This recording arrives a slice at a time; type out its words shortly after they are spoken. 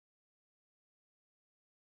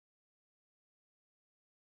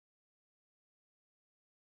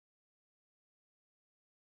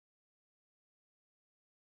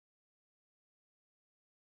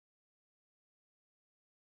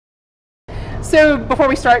So before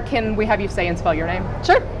we start, can we have you say and spell your name?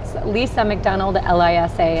 Sure. It's Lisa McDonald,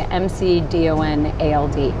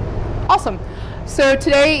 Lisamcdonald. Awesome. So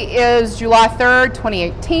today is July 3rd,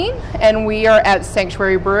 2018, and we are at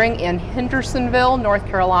Sanctuary Brewing in Hendersonville, North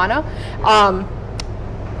Carolina,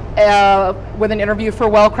 with an interview for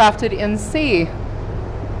Well Crafted NC.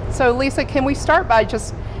 So Lisa, can we start by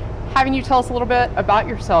just having you tell us a little bit about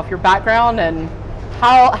yourself, your background, and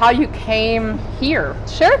how you came here?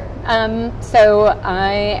 Sure. So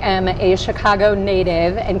I am a Chicago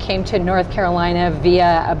native and came to North Carolina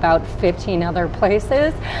via about 15 other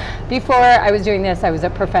places. Before I was doing this, I was a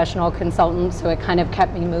professional consultant, so it kind of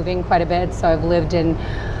kept me moving quite a bit. So I've lived in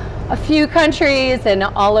a few countries and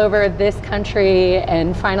all over this country,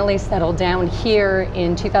 and finally settled down here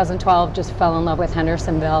in 2012, just fell in love with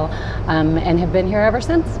Hendersonville, and have been here ever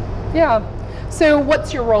since. Yeah. So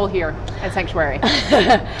what's your role here at Sanctuary?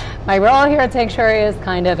 My role here at Sanctuary is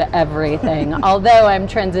kind of everything, although I'm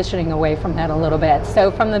transitioning away from that a little bit.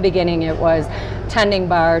 So from the beginning it was tending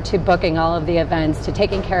bar, to booking all of the events, to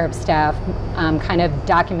taking care of staff, kind of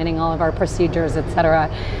documenting all of our procedures, etc.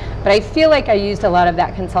 But I feel like I used a lot of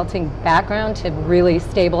that consulting background to really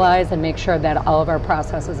stabilize and make sure that all of our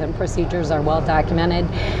processes and procedures are well documented.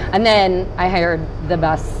 And then I hired the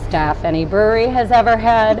best staff any brewery has ever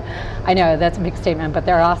had. I know that's a big statement, but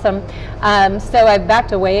they're awesome. So I've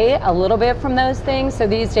backed away a little bit from those things. So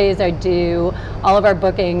these days I do all of our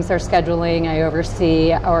bookings, our scheduling, I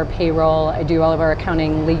oversee our payroll, I do all of our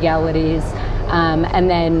accounting legalities, and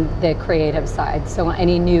then the creative side. So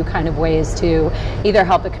any new kind of ways to either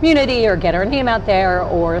help the community or get our name out there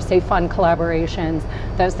or say fun collaborations,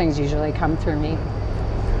 those things usually come through me.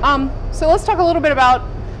 So let's talk a little bit about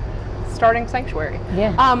starting Sanctuary.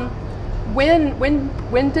 Yeah.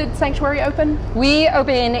 When did Sanctuary open? We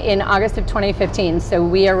opened in August of 2015, so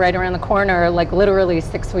we are right around the corner, like literally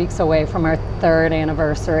 6 weeks away from our 3rd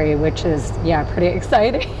anniversary, which is, yeah, pretty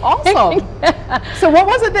exciting. Awesome. So what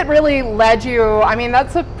was it that really led you, I mean,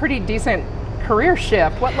 that's a pretty decent career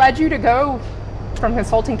shift. What led you to go from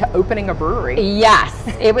consulting to opening a brewery? Yes,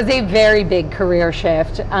 it was a very big career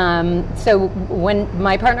shift. So when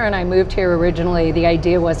my partner and I moved here originally, the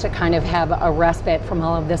idea was to kind of have a respite from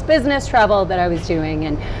all of this business travel that I was doing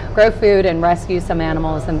and grow food and rescue some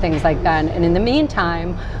animals and things like that. And in the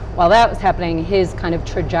meantime, while that was happening, his kind of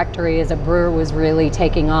trajectory as a brewer was really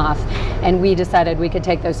taking off. And we decided we could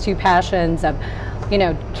take those two passions of, you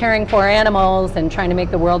know, caring for animals and trying to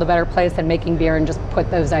make the world a better place and making beer, and just put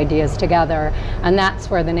those ideas together. And that's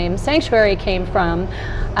where the name Sanctuary came from.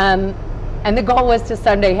 And the goal was to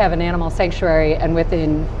someday have an animal sanctuary, and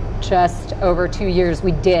within just over 2 years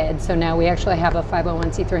we did. So now we actually have a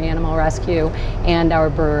 501c3 animal rescue and our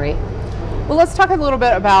brewery. Well, let's talk a little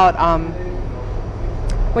bit about,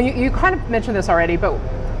 well, you kind of mentioned this already, but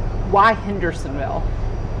why Hendersonville?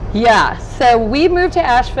 Yeah, so we moved to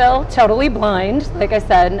Asheville totally blind, like I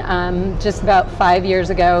said, just about 5 years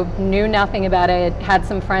ago. Knew nothing about it, had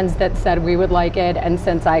some friends that said we would like it, and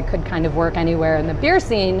since I could kind of work anywhere and the beer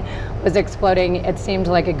scene was exploding, it seemed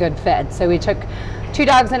like a good fit. So we took 2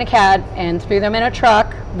 dogs and a cat and threw them in a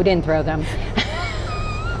truck. We didn't throw them.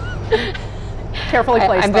 Carefully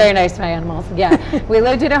placed. I'm very nice to my animals. Yeah, we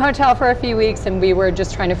lived in a hotel for a few weeks, and we were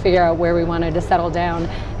just trying to figure out where we wanted to settle down.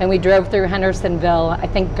 And we drove through Hendersonville, I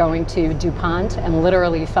think going to DuPont, and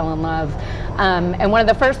literally fell in love. And one of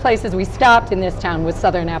the first places we stopped in this town was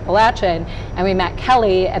Southern Appalachian, and we met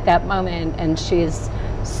Kelly at that moment, and she's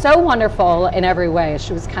so wonderful in every way.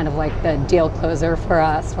 She was kind of like the deal closer for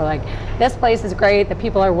us. We're like, this place is great, the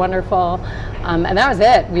people are wonderful, and that was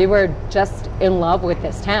it. We were just in love with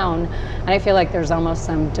this town, and I feel like there's almost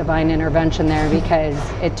some divine intervention there, because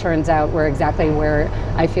it turns out we're exactly where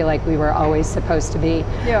I feel like we were always supposed to be.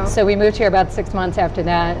 Yeah. So we moved here about 6 months after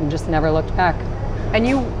that and just never looked back. And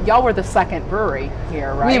y'all were the second brewery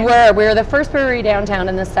here, right? We were the first brewery downtown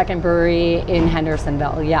and the second brewery in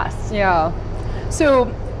Hendersonville, yes. Yeah.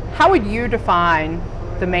 So how would you define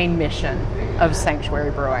the main mission of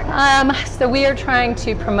Sanctuary Brewing? So we are trying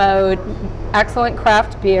to promote excellent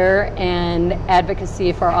craft beer and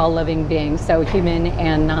advocacy for all living beings, so human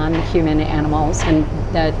and non-human animals, and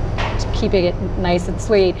that keeping it nice and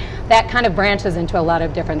sweet. That kind of branches into a lot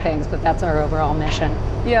of different things, but that's our overall mission.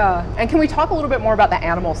 Yeah, and can we talk a little bit more about the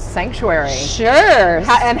animal sanctuary? Sure.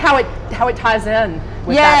 And how it ties in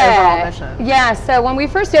with that overall mission? Yeah, so when we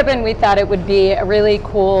first opened, we thought it would be a really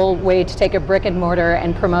cool way to take a brick and mortar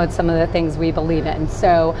and promote some of the things we believe in.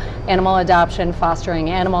 So animal adoption, fostering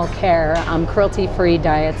animal care, cruelty-free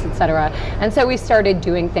diets, etc. And so we started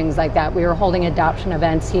doing things like that. We were holding adoption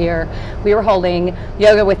events here. We were holding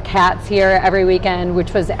yoga with cats here every weekend,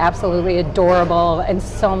 which was absolutely adorable and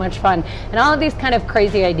so much fun. And all of these kind of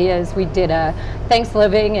crazy ideas. We did a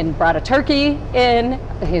Thanksgiving and brought a turkey in.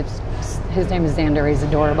 His name is Xander, he's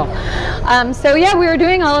adorable. So yeah, we were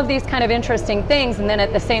doing all of these kind of interesting things, and then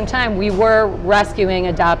at the same time we were rescuing,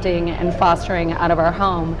 adopting, and fostering out of our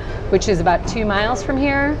home, which is about 2 miles from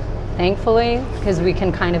here, thankfully, because we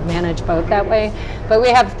can kind of manage both that way. But we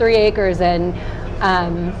have 3 acres, and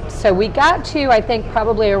so we got to, I think,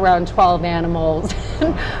 probably around 12 animals.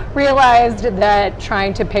 Realized that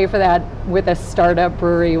trying to pay for that with a startup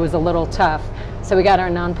brewery was a little tough. So we got our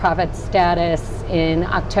nonprofit status in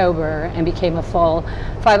October and became a full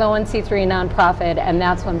 501c3 nonprofit, and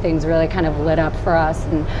that's when things really kind of lit up for us.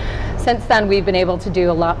 And since then, we've been able to do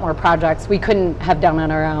a lot more projects we couldn't have done on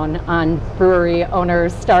our own on brewery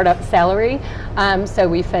owners' startup salary. So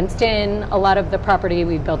we fenced in a lot of the property.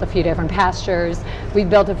 We built a few different pastures. We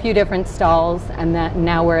built a few different stalls, and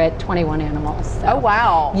now we're at 21 animals. So. Oh,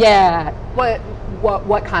 wow. Yeah.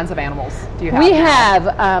 What kinds of animals do you have? We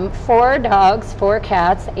have 4 dogs, 4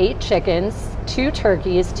 cats, 8 chickens, 2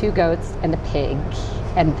 turkeys, 2 goats, and a pig.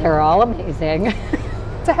 And they're all amazing.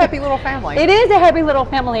 It's a happy little family. It is a happy little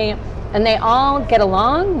family, and they all get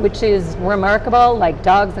along, which is remarkable, like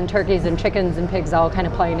dogs and turkeys and chickens and pigs all kind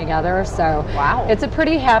of playing together. So wow. It's a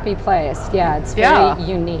pretty happy place. Yeah, it's very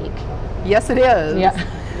unique. Yes, it is.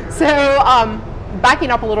 Yeah. So,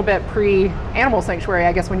 backing up a little bit pre-Animal Sanctuary,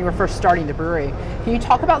 I guess when you were first starting the brewery, can you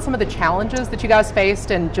talk about some of the challenges that you guys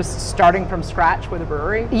faced and just starting from scratch with a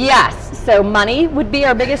brewery? Yes, so money would be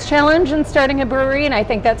our biggest challenge in starting a brewery, and I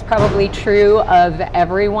think that's probably true of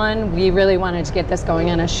everyone. We really wanted to get this going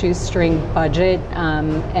on a shoestring budget,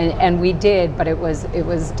 and we did, but it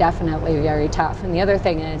was definitely very tough. And the other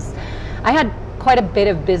thing is, I had quite a bit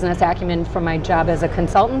of business acumen from my job as a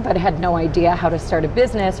consultant, but had no idea how to start a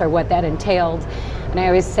business or what that entailed. And I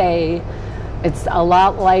always say it's a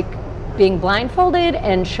lot like being blindfolded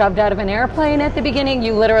and shoved out of an airplane at the beginning.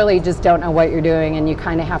 You literally just don't know what you're doing, and you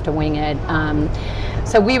kind of have to wing it.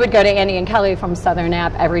 So we would go to Andy and Kelly from Southern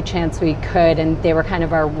App every chance we could, and they were kind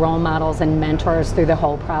of our role models and mentors through the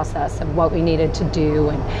whole process of what we needed to do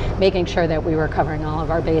and making sure that we were covering all of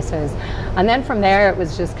our bases. And then from there, it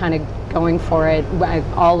was just kind of going for it.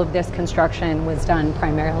 All of this construction was done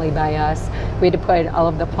primarily by us. We had to put all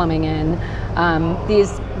of the plumbing in.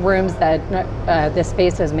 These rooms that this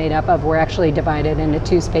space is made up of were actually divided into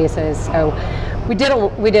 2 spaces. So we did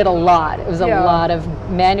a lot. It was a lot of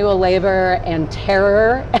manual labor and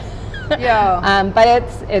terror. Yeah. But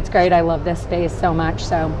it's great. I love this space so much.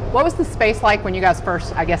 So what was the space like when you guys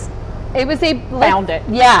first, I guess, it was found it?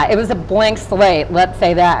 Yeah, it was a blank slate, let's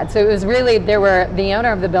say that. So it was really, the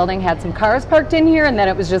owner of the building had some cars parked in here, and then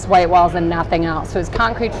it was just white walls and nothing else. So it was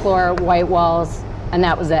concrete floor, white walls, and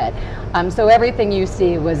that was it. So everything you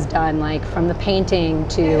see was done, like from the painting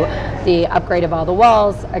to the upgrade of all the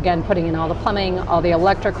walls, again, putting in all the plumbing, all the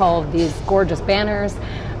electrical, these gorgeous banners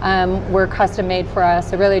were custom made for us.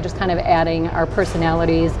 So really just kind of adding our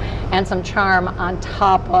personalities and some charm on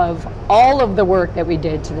top of all of the work that we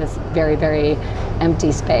did to this very, very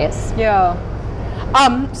empty space. Yeah.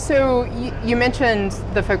 So you mentioned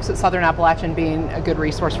the folks at Southern Appalachian being a good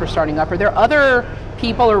resource for starting up. Are there other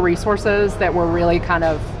people or resources that were really kind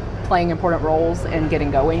of playing important roles in getting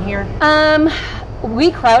going here?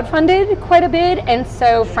 We crowdfunded quite a bit, and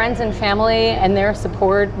so friends and family and their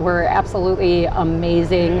support were absolutely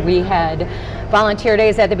amazing. We had volunteer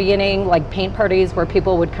days at the beginning, like paint parties where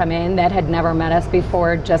people would come in that had never met us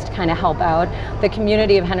before just to kind of help out. The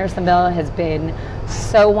community of Hendersonville has been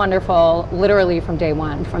so wonderful, literally from day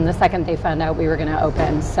one, from the second they found out we were going to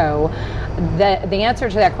open. So the answer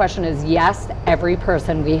to that question is yes. Every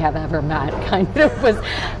person we have ever met kind of was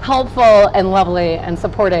helpful and lovely and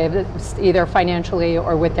supportive, either financially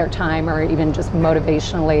or with their time, or even just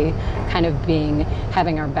motivationally kind of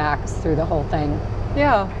having our backs through the whole thing.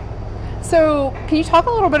 Yeah. So can you talk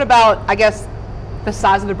a little bit about, I guess, the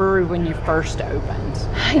size of the brewery when you first opened?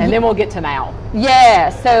 And then we'll get to now. Yeah,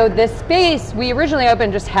 so the space, we originally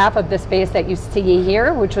opened just half of the space that you see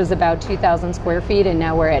here, which was about 2,000 square feet, and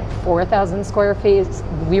now we're at 4,000 square feet.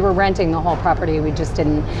 We were renting the whole property. We just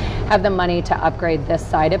didn't have the money to upgrade this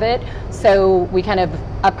side of it. So we kind of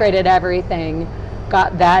upgraded everything,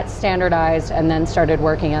 got that standardized, and then started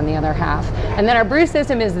working on the other half. And then our brew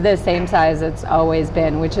system is the same size it's always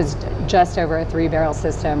been, which is just over a 3-barrel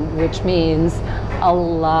system, which means a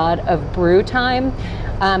lot of brew time.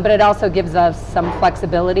 But it also gives us some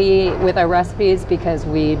flexibility with our recipes because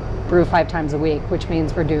we brew 5 times a week, which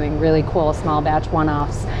means we're doing really cool small batch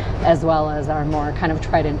one-offs as well as our more kind of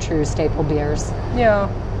tried and true staple beers. Yeah.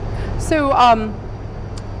 So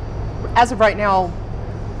as of right now,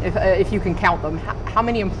 if you can count them. How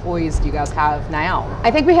many employees do you guys have now?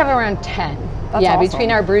 I think we have around 10. That's yeah, awesome.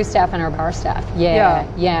 Between our brew staff and our bar staff. Yeah.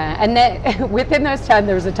 And then within those 10,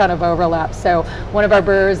 there's a ton of overlap. So one of our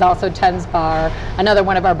brewers also tends bar. Another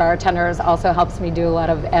one of our bartenders also helps me do a lot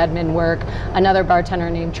of admin work. Another bartender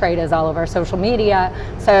named Trey does all of our social media.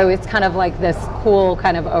 So it's kind of like this cool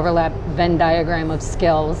kind of overlap Venn diagram of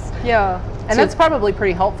skills. Yeah. And that's probably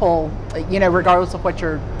pretty helpful, you know, regardless of what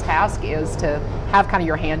your task is, to have kind of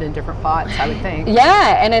your hand in different pots, I would think.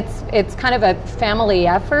 Yeah, and it's kind of a family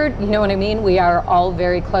effort, you know what I mean? We are all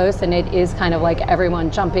very close, and it is kind of like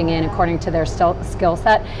everyone jumping in according to their skill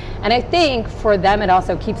set. And I think for them it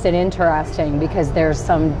also keeps it interesting because there's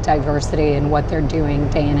some diversity in what they're doing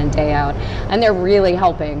day in and day out. And they're really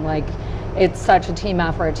helping. Like, it's such a team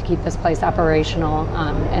effort to keep this place operational,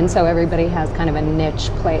 and so everybody has kind of a niche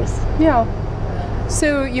place. Yeah.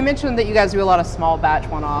 So you mentioned that you guys do a lot of small batch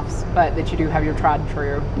one-offs, but that you do have your tried and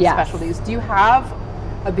true specialties. Do you have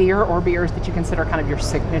a beer or beers that you consider kind of your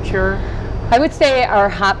signature? I would say our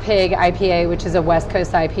Hot Pig IPA, which is a West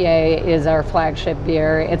Coast IPA, is our flagship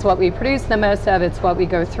beer. It's what we produce the most of. It's what we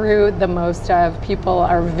go through the most of. People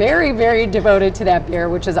are very, very devoted to that beer,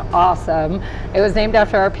 which is awesome. It was named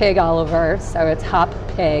after our pig, Oliver, so it's Hop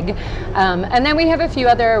Pig. And then we have a few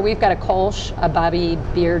other, we've got a Kolsch, a Bobby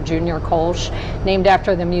Beer Jr. Kolsch, named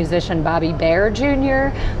after the musician Bobby Bear Jr.,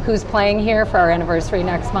 who's playing here for our anniversary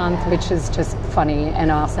next month, which is just funny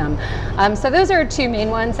and awesome. So those are two main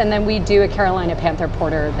ones, and then we do a Carolina Panther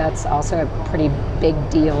Porter. That's also a pretty big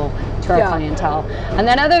deal to our clientele. And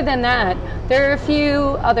then other than that, there are a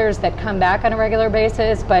few others that come back on a regular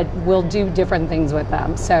basis, but we'll do different things with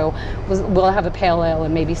them. So we'll have a pale ale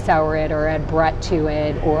and maybe sour it or add Brett to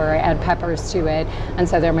it or add peppers to it. And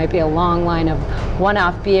so there might be a long line of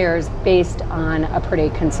one-off beers based on a pretty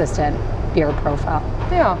consistent beer profile.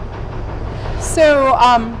 Yeah. So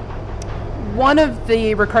one of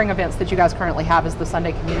the recurring events that you guys currently have is the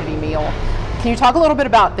Sunday community meal. Can you talk a little bit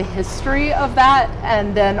about the history of that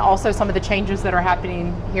and then also some of the changes that are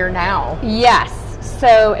happening here now? Yes.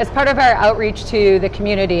 So as part of our outreach to the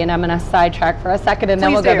community, and I'm going to sidetrack for a second and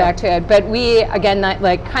then we'll go back to it, but we, again,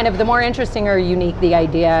 like kind of the more interesting or unique the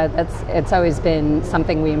idea, it's always been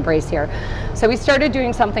something we embrace here. So we started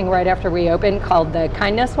doing something right after we opened called the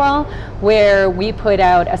Kindness Wall, where we put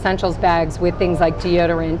out essentials bags with things like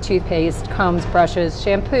deodorant, toothpaste, combs, brushes,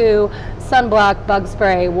 shampoo, sunblock, bug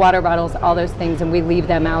spray, water bottles, all those things, and we leave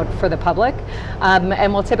them out for the public.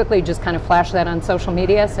 And we'll typically just kind of flash that on social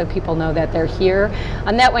media so people know that they're here.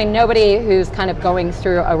 And that way nobody who's kind of going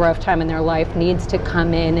through a rough time in their life needs to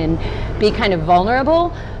come in and be kind of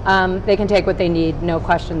vulnerable. They can take what they need, no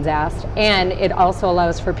questions asked. And it also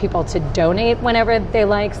allows for people to donate whenever they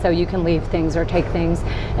like, so you can leave things or take things.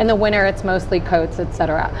 In the winter, it's mostly coats,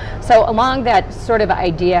 etc. So along that sort of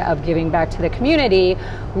idea of giving back to the community,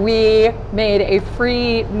 we made a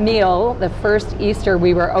free meal the first Easter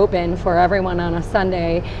we were open for everyone on a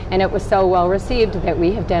Sunday, and it was so well received that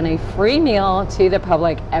we have done a free meal to the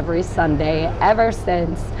public every Sunday ever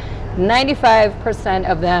since. 95%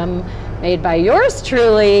 of them made by yours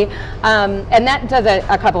truly, and that does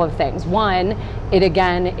a couple of things. One, it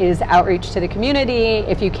again is outreach to the community.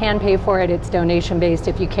 If you can pay for it, it's donation based.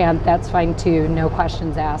 If you can't, that's fine too, no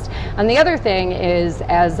questions asked. And the other thing is,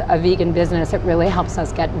 as a vegan business, it really helps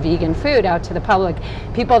us get vegan food out to the public.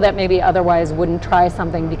 People that maybe otherwise wouldn't try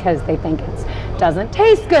something because they think it doesn't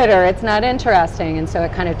taste good or it's not interesting, and so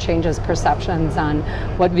it kind of changes perceptions on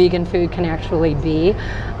what vegan food can actually be.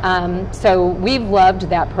 So we've loved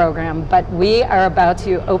that program, but we are about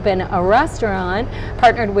to open a restaurant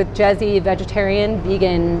partnered with Jezzy Vegetarian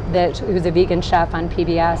Vegan, who's a vegan chef on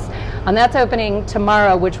PBS. And that's opening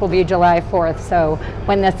tomorrow, which will be July 4th. So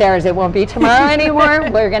when this airs, it won't be tomorrow anymore.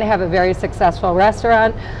 We're going to have a very successful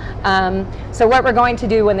restaurant. So what we're going to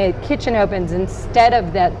do when the kitchen opens, instead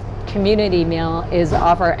of that community meal, is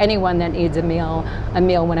offer anyone that needs a meal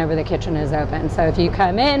whenever the kitchen is open. So if you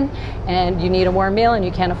come in and you need a warm meal and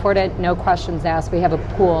you can't afford it, no questions asked. We have a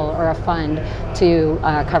pool or a fund to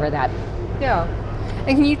cover that. Yeah.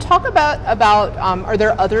 And can you talk about are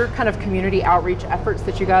there other kind of community outreach efforts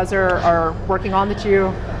that you guys are working on that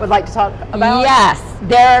you would like to talk about? Yes,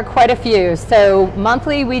 there are quite a few. So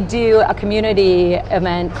monthly we do a community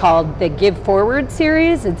event called the Give Forward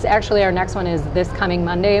series. It's actually, our next one is this coming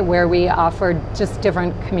Monday, where we offer just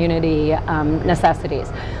different community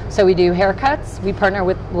necessities. So we do haircuts. We partner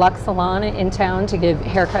with Lux Salon in town to give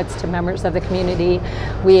haircuts to members of the community.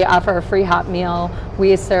 We offer a free hot meal.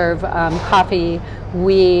 We serve coffee.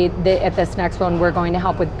 At this next one, we're going to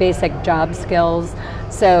help with basic job skills.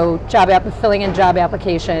 So filling in job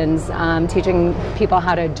applications, teaching people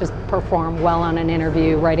how to just perform well on an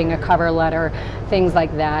interview, writing a cover letter, things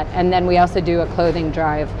like that. And then we also do a clothing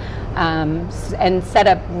drive and set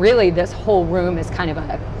up, really this whole room is kind of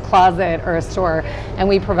a closet or a store, and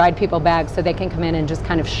we provide people bags so they can come in and just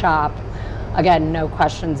kind of shop. Again, no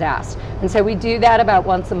questions asked. And so we do that about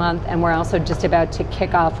once a month, and we're also just about to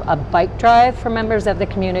kick off a bike drive for members of the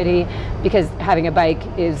community, because having a bike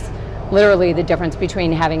is literally the difference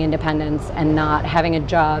between having independence and not, having a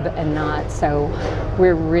job and not. So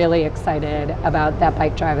we're really excited about that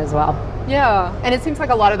bike drive as well. Yeah, and it seems like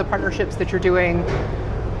a lot of the partnerships that you're doing,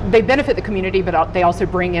 they benefit the community, but they also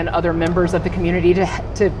bring in other members of the community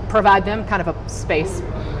to provide them kind of a space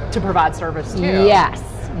to provide service too. Yes,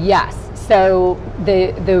 yes. So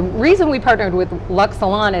the reason we partnered with Lux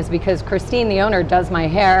Salon is because Christine, the owner, does my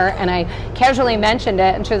hair, and I casually mentioned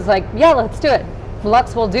it, and she was like, yeah, let's do it.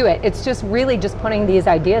 Lux will do it. It's just really just putting these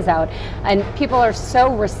ideas out, and people are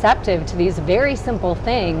so receptive to these very simple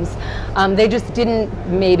things. They just didn't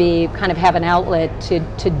maybe kind of have an outlet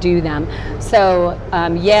to do them. So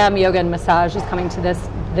Yam Yoga and Massage is coming to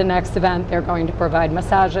the next event. They're going to provide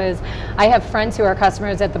massages. I have friends who are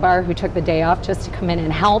customers at the bar who took the day off just to come in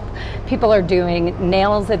and help. People are doing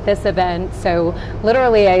nails at this event. So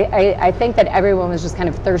literally, I think that everyone was just kind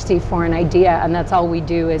of thirsty for an idea, and that's all we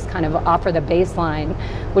do is kind of offer the baseline,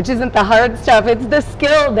 which isn't the hard stuff. It's the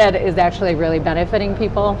skill that is actually really benefiting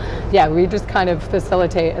people. Yeah, we just kind of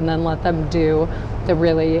facilitate and then let them do the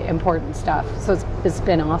really important stuff. So it's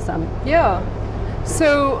been awesome. Yeah.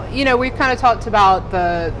 So, we've kind of talked about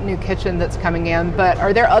the new kitchen that's coming in, but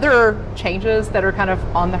are there other changes that are kind of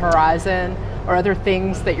on the horizon, or other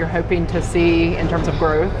things that you're hoping to see in terms of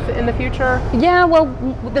growth in the future? Yeah, well,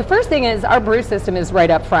 the first thing is our brew system is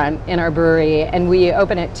right up front in our brewery, and we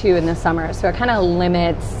open it too in the summer. So it kind of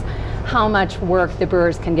limits how much work the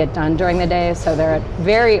brewers can get done during the day. So they're at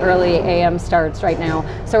very early AM starts right now.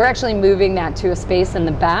 So we're actually moving that to a space in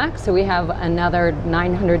the back. So we have another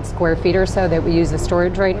 900 square feet or so that we use as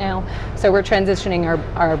storage right now. So we're transitioning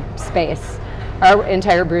our space, our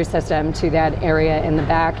entire brew system, to that area in the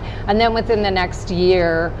back. And then within the next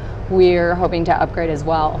year, we're hoping to upgrade as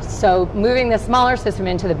well. So moving the smaller system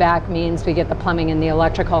into the back means we get the plumbing and the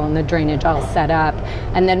electrical and the drainage all set up.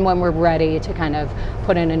 And then when we're ready to kind of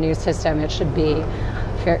put in a new system, it should be,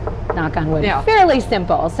 knock on wood, yeah, fairly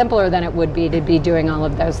simple, simpler than it would be to be doing all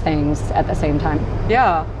of those things at the same time.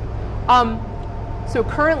 Yeah. So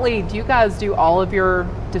currently, do you guys do all of your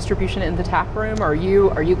distribution in the tap room? Or are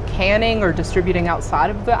you canning or distributing outside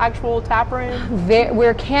of the actual tap room?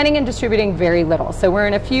 We're canning and distributing very little. So we're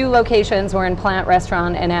in a few locations. We're in Plant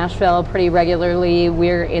Restaurant in Asheville pretty regularly.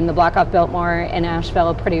 We're in the Block Off Biltmore in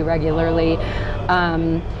Asheville pretty regularly.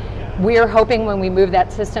 We're hoping when we move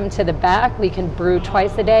that system to the back, we can brew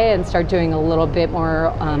twice a day and start doing a little bit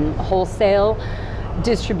more wholesale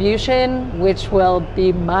distribution, which will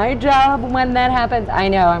be my job when that happens. I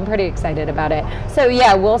know, I'm pretty excited about it. So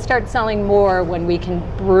yeah, we'll start selling more when we can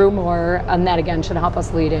brew more, and that again should help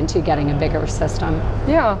us lead into getting a bigger system.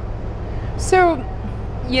 Yeah. So,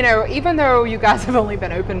 even though you guys have only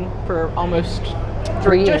been open for almost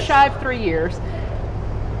just shy of 3 years,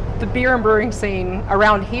 the beer and brewing scene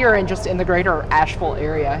around here and just in the greater Asheville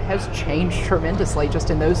area has changed tremendously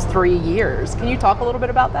just in those 3 years. Can you talk a little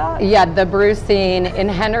bit about that? Yeah, the brew scene in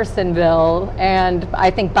Hendersonville, and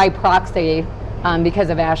I think by proxy,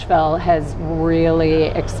 because of Asheville, has really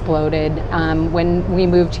exploded. When we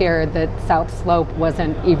moved here, the South Slope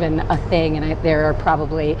wasn't even a thing, and there are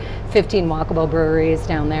probably 15 walkable breweries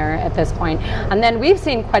down there at this point. And then we've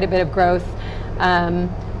seen quite a bit of growth.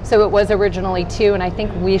 So it was originally 2, and I think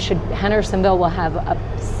Hendersonville will have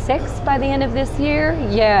 6 by the end of this year.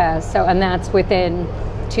 Yeah, so, and that's within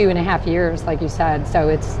 2.5 years, like you said, so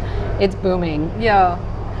it's booming. Yeah.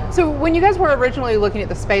 So when you guys were originally looking at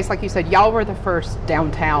the space, like you said, y'all were the first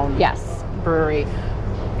downtown brewery.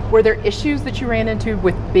 Were there issues that you ran into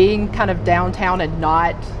with being kind of downtown and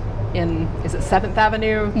not in, is it 7th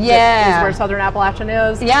Avenue? Yeah. Is where Southern Appalachian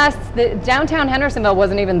is? Yes, the downtown Hendersonville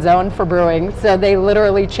wasn't even zoned for brewing, so they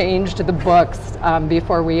literally changed the books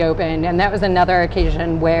before we opened, and that was another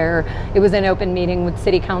occasion where it was an open meeting with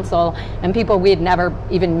City Council, and people we had never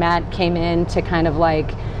even met came in to kind of like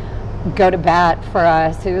go to bat for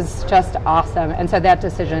us. It was just awesome, and so that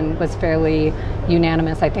decision was fairly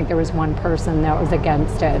unanimous. I think there was one person that was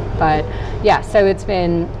against it, but yeah, so it's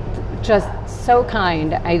been just so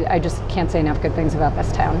kind. I just can't say enough good things about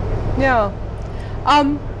this town. Yeah.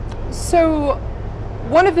 So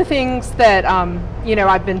one of the things that you know,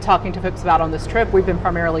 I've been talking to folks about on this trip, we've been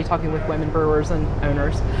primarily talking with women brewers and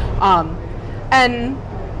owners, and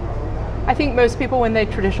I think most people, when they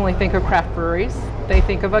traditionally think of craft breweries, they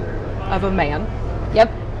think of a man.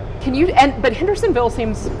 Yep. But Hendersonville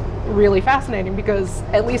seems really fascinating because,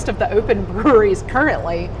 at least of the open breweries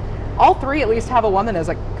currently, all three at least have a woman as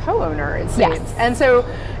a co-owner, it seems. Yes. And so,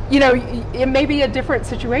 you know, it may be a different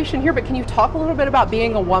situation here, but can you talk a little bit about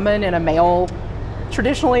being a woman in a male,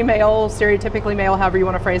 traditionally male, stereotypically male, however you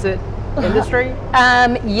want to phrase it, industry?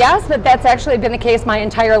 Yes, but that's actually been the case my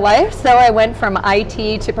entire life. So I went from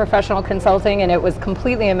IT to professional consulting, and it was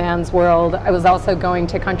completely a man's world. I was also going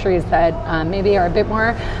to countries that maybe are a bit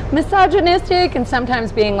more misogynistic and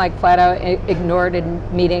sometimes being like flat out ignored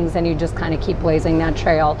in meetings, and you just kind of keep blazing that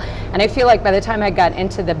trail. And I feel like by the time I got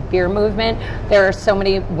into the beer movement, there are so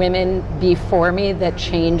many women before me that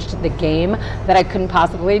changed the game that I couldn't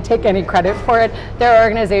possibly take any credit for it. There are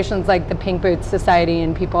organizations like the Pink Boots Society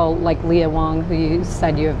and people like Leah Wong, who you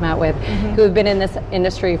said you have met with, who have been in this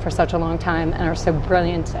industry for such a long time and are so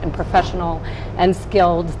brilliant and professional and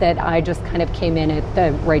skilled that I just kind of came in at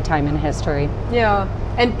the right time in history. Yeah,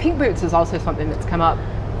 and Pink Boots is also something that's come up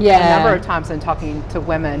a number of times in talking to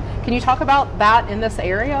women. Can you talk about that in this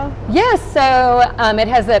area? Yes, so it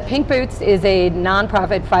has Pink Boots is a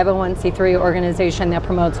nonprofit 501c3 organization that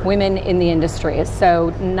promotes women in the industry. So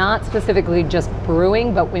not specifically just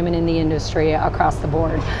brewing, but women in the industry across the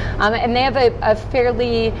board. And they have a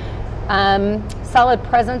fairly solid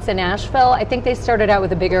presence in Asheville. I think they started out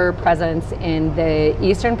with a bigger presence in the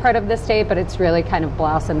eastern part of the state, but it's really kind of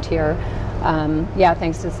blossomed here.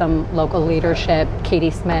 Thanks to some local leadership. Katie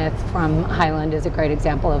Smith from Highland is a great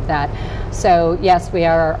example of that. So yes, we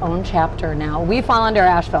are our own chapter now. We fall under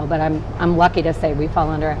Asheville, but I'm lucky to say we fall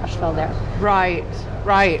under Asheville there. Right.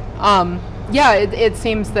 It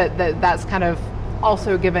seems that's kind of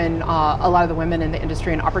also given a lot of the women in the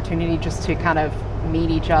industry an opportunity just to kind of meet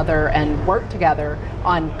each other and work together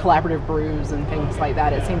on collaborative brews and things like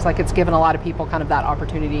that. It seems like it's given a lot of people kind of that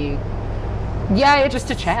opportunity. Yeah, just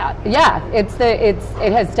to chat. Yeah, it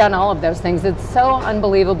has done all of those things. It's so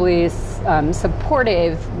unbelievably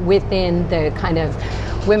supportive within the kind of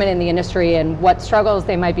women in the industry and what struggles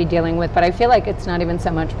they might be dealing with. But I feel like it's not even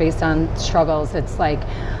so much based on struggles. It's like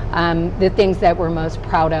the things that we're most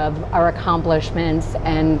proud of, our accomplishments,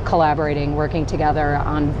 and collaborating, working together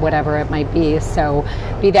on whatever it might be. So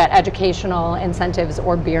be that educational incentives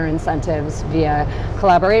or beer incentives via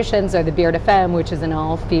collaborations, or the Beer to Femme, which is an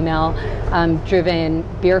all-female driven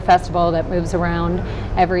beer festival that moves around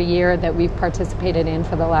every year that we've participated in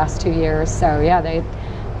for the last 2 years. So yeah, they're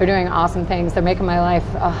doing awesome things. They're making my life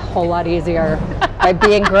a whole lot easier by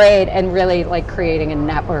being great and really like creating a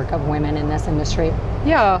network of women in this industry.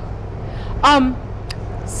 Yeah.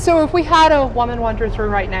 So if we had a woman wander through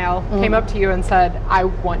right now, came up to you and said, I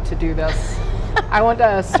want to do this. I want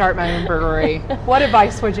to start my own brewery. What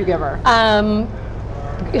advice would you give her?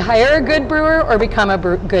 Hire a good brewer or become a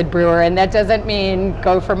good brewer, and that doesn't mean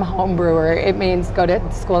go from home brewer. It means go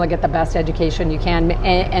to school and get the best education you can.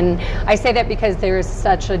 And I say that because there is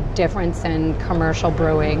such a difference in commercial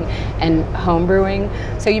brewing and home brewing.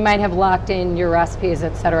 So you might have locked in your recipes,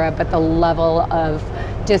 etc., but the level of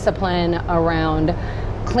discipline around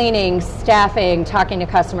cleaning, staffing, talking to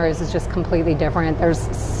customers is just completely different. There's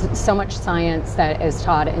so much science that is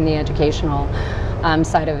taught in the educational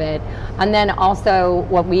side of it. And then also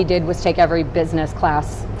what we did was take every business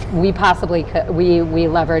class we possibly could. We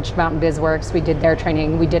leveraged Mountain BizWorks. We did their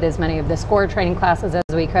training. We did as many of the SCORE training classes as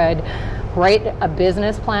we could. Write a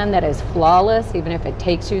business plan that is flawless, even if it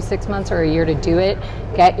takes you 6 months or a year to do it.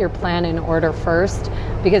 Get your plan in order first,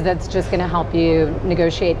 because that's just going to help you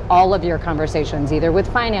negotiate all of your conversations, either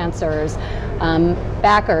with financiers,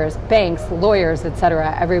 backers, banks, lawyers,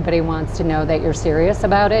 etc. Everybody wants to know that you're serious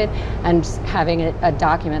about it, and just having a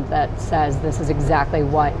document that says this is exactly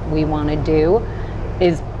what we want to do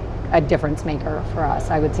is a difference maker for us.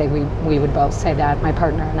 I would say we would both say that, my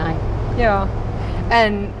partner and I. Yeah.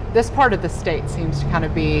 And this part of the state seems to kind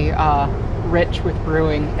of be rich with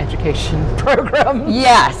brewing education programs.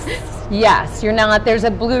 Yes. You're not. There's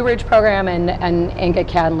a Blue Ridge program and Inga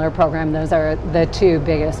Cadler program. Those are the two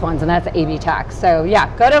biggest ones, and that's AB Tech. So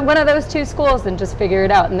yeah, go to one of those two schools and just figure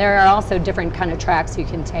it out. And there are also different kind of tracks you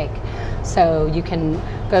can take. So you can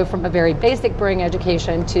go from a very basic brewing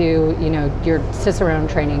education to, your Cicerone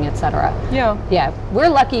training, etc. Yeah. We're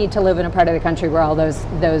lucky to live in a part of the country where all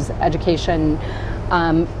those education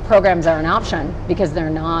programs are an option, because they're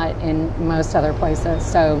not in most other places.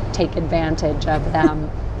 So take advantage of them.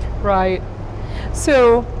 Right.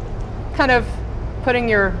 So kind of putting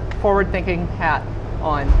your forward-thinking hat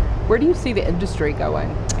on, Where do you see the industry going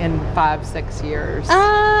in 5-6 years?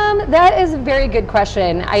 That is a very good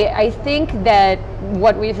question. I think that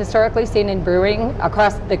what we've historically seen in brewing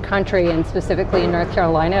across the country, and specifically in North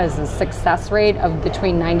Carolina, is a success rate of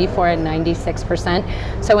between 94 and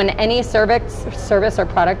 96%. So in any service or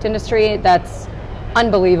product industry, that's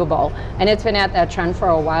unbelievable. And it's been at that trend for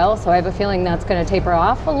a while, so I have a feeling that's going to taper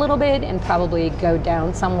off a little bit and probably go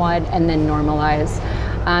down somewhat and then normalize.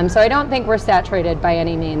 So I don't think we're saturated by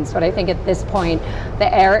any means, but I think at this point the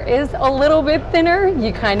air is a little bit thinner.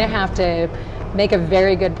 You kind of have to make a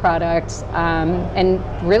very good product and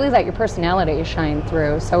really let your personality shine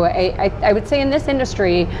through. So I would say in this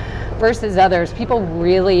industry versus others, people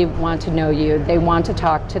really want to know you. They want to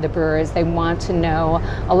talk to the brewers. They want to know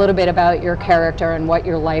a little bit about your character and what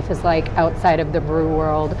your life is like outside of the brew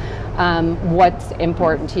world, what's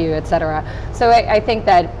important to you, etc. So I think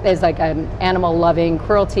that as like an animal-loving,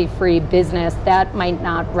 cruelty-free business, that might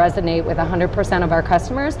not resonate with 100% of our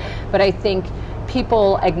customers, but I think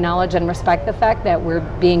people acknowledge and respect the fact that we're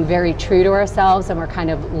being very true to ourselves and we're kind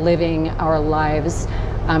of living our lives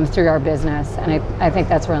through our business, and I think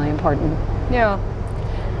that's really important. Yeah.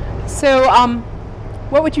 So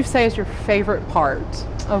what would you say is your favorite part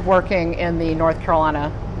of working in the North Carolina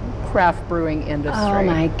craft brewing industry? Oh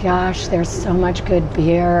my gosh, there's so much good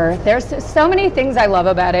beer. There's so many things I love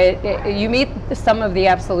about it. You meet some of the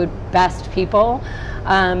absolute best people,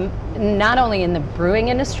 not only in the brewing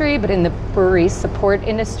industry, but in the brewery support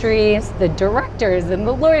industries, the directors and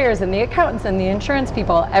the lawyers and the accountants and the insurance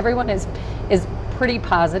people. Everyone is pretty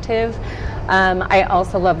positive. I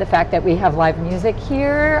also love the fact that we have live music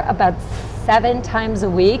here about 7 times a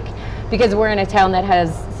week, because we're in a town that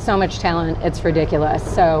has so much talent, it's ridiculous.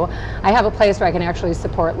 So I have a place where I can actually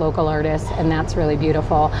support local artists, and that's really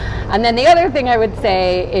beautiful. And then the other thing I would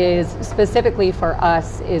say is, specifically for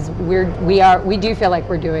us, is we do feel like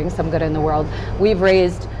we're doing some good in the world. We've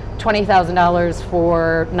raised $20,000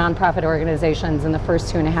 for nonprofit organizations in the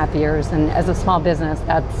first 2.5 years, and as a small business,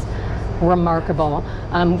 that's remarkable.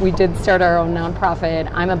 We did start our own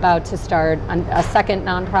nonprofit. I'm about to start a second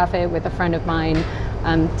nonprofit with a friend of mine.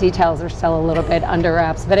 Details are still a little bit under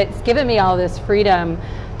wraps, but it's given me all this freedom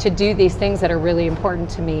to do these things that are really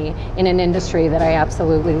important to me in an industry that I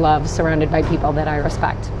absolutely love, surrounded by people that I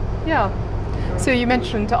respect. Yeah. So you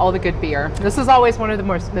mentioned all the good beer. This is always one of the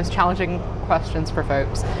most challenging questions for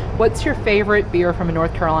folks. What's your favorite beer from a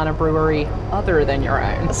North Carolina brewery other than your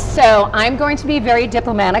own? So I'm going to be very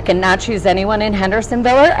diplomatic and not choose anyone in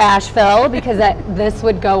Hendersonville or Asheville, because this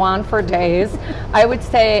would go on for days. I would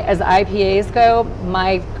say, as IPAs go,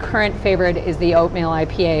 my current favorite is the Oatmeal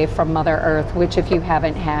IPA from Mother Earth, which, if you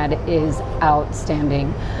haven't had, is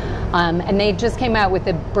outstanding. And they just came out with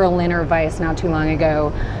the Berliner Weiss not too long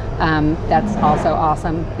ago. That's also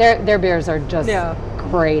awesome. Their beers are just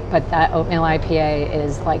great, but that Oatmeal IPA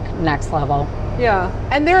is like next level. Yeah,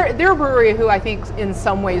 and they're a brewery who I think in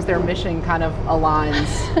some ways their mission kind of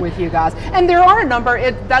aligns with you guys. And there are a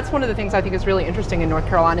number, that's one of the things I think is really interesting in North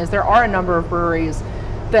Carolina, is there are a number of breweries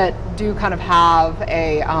that do kind of have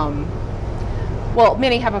a, well,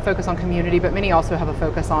 many have a focus on community, but many also have a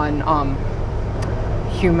focus on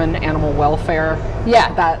human animal welfare.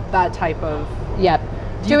 Yeah. That type of... Yep.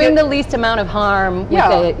 Doing the least amount of harm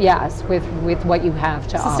with with what you have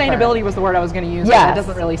to offer. Sustainability was the word I was going to use, but it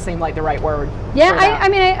doesn't really seem like the right word. Yeah, I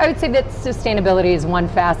mean, I would say that sustainability is one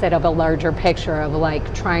facet of a larger picture of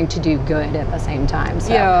like trying to do good at the same time.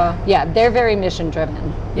 So, yeah, they're very mission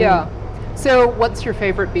driven. Yeah. So what's your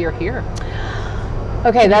favorite beer here?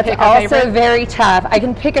 Okay, that's also very tough. I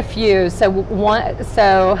can pick a few.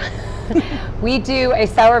 We do a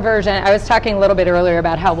sour version. I was talking a little bit earlier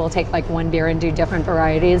about how we'll take like one beer and do different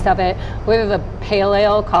varieties of it. We have a pale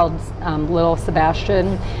ale called Little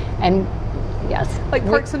Sebastian, and yes, like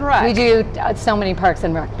Parks and Rec. We do so many Parks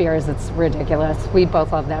and Rec beers, it's ridiculous. We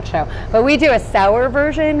both love that show. But we do a sour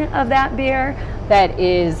version of that beer that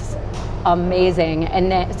is amazing,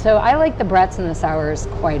 and so I like the Bretts and the sours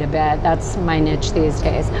quite a bit. That's my niche these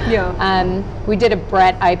days. Yeah. We did a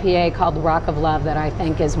Brett IPA called Rock of Love that I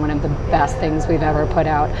think is one of the best things we've ever put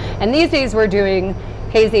out. And these days we're doing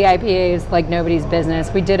hazy IPAs like nobody's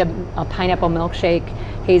business. We did a pineapple milkshake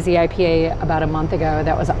hazy IPA about a month ago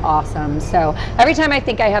that was awesome. So every time I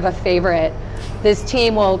think I have a favorite, this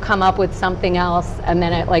team will come up with something else, and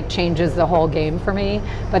then it like changes the whole game for me.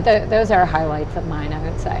 But those are highlights of mine, I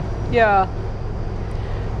would say. Yeah.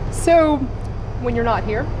 So when you're not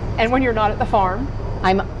here, and when you're not at the farm,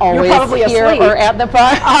 I'm always probably here asleep. or at the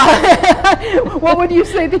farm. What would you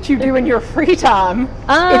say that you do in your free time,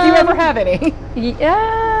 if you ever have any?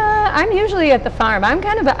 Yeah. I'm usually at the farm.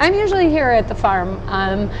 I'm usually here at the farm.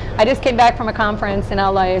 I just came back from a conference in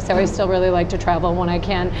LA, so I still really like to travel when I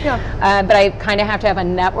can. Yeah. But I kind of have to have a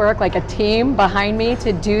network, like a team behind me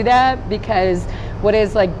to do that, because what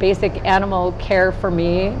is like basic animal care for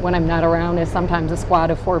me when I'm not around is sometimes a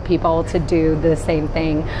squad of 4 people to do the same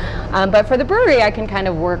thing. But for the brewery, I can kind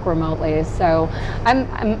of work remotely. So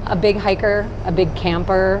I'm a big hiker, a big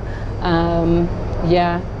camper.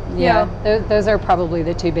 Those are probably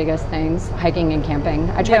the 2 biggest things, hiking and camping.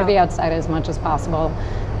 I try to be outside as much as possible,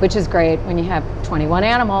 which is great when you have 21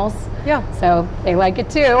 animals. Yeah. So they like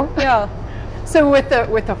it too. Yeah. So with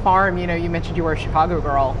the farm, you know, you mentioned you were a Chicago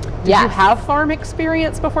girl. Did you have farm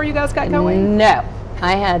experience before you guys got going? No.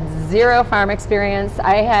 I had 0 farm experience.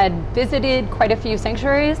 I had visited quite a few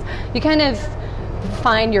sanctuaries. You kind of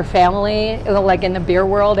find your family, like in the beer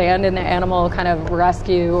world and in the animal kind of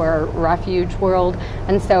rescue or refuge world.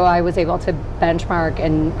 And so I was able to benchmark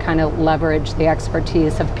and kind of leverage the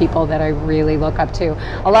expertise of people that I really look up to,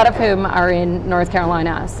 a lot of whom are in North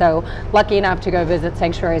Carolina. So lucky enough to go visit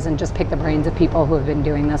sanctuaries and just pick the brains of people who have been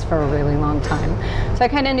doing this for a really long time. So I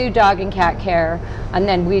kind of knew dog and cat care, and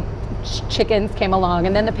then chickens came along,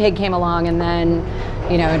 and then the pig came along, and then,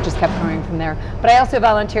 you know, it just kept going from there. But I also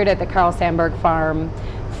volunteered at the Carl Sandburg farm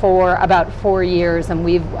for about 4 years, and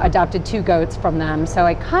we've adopted 2 goats from them. So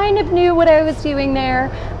I kind of knew what I was doing there,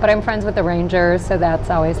 but I'm friends with the rangers, so that's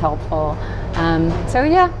always helpful.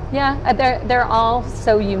 They're all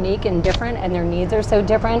so unique and different, and their needs are so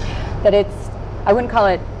different that I wouldn't call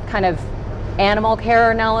it kind of animal care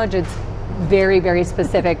or knowledge. It's very, very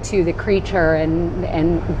specific to the creature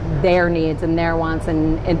and their needs and their wants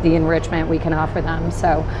and the enrichment we can offer them.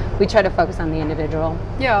 So we try to focus on the individual.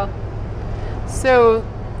 Yeah. So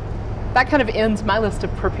that kind of ends my list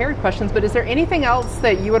of prepared questions, but is there anything else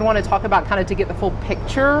that you would want to talk about kind of to get the full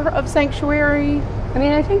picture of Sanctuary? I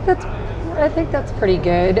mean, I think that's pretty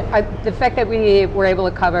good. The fact that we were able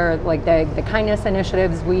to cover like the kindness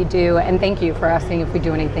initiatives we do, and thank you for asking if we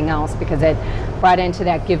do anything else, because it brought into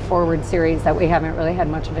that Give Forward series that we haven't really had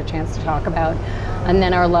much of a chance to talk about. And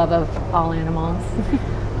then our love of all animals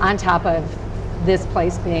on top of this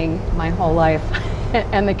place being my whole life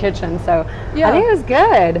and the kitchen. So I think it was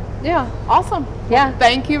good. Yeah, awesome. Yeah. Well,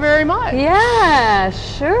 thank you very much. Yeah,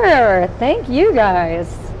 sure. Thank you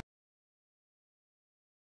guys.